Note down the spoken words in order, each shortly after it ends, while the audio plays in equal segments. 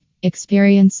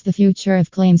Experience the future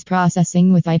of claims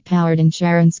processing with AI-powered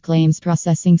insurance claims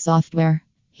processing software.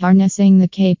 Harnessing the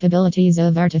capabilities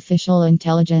of artificial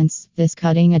intelligence, this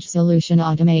cutting-edge solution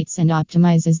automates and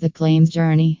optimizes the claims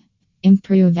journey.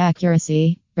 Improve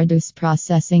accuracy, reduce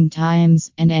processing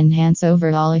times, and enhance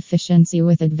overall efficiency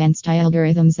with advanced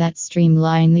algorithms that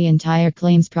streamline the entire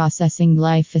claims processing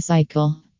life cycle.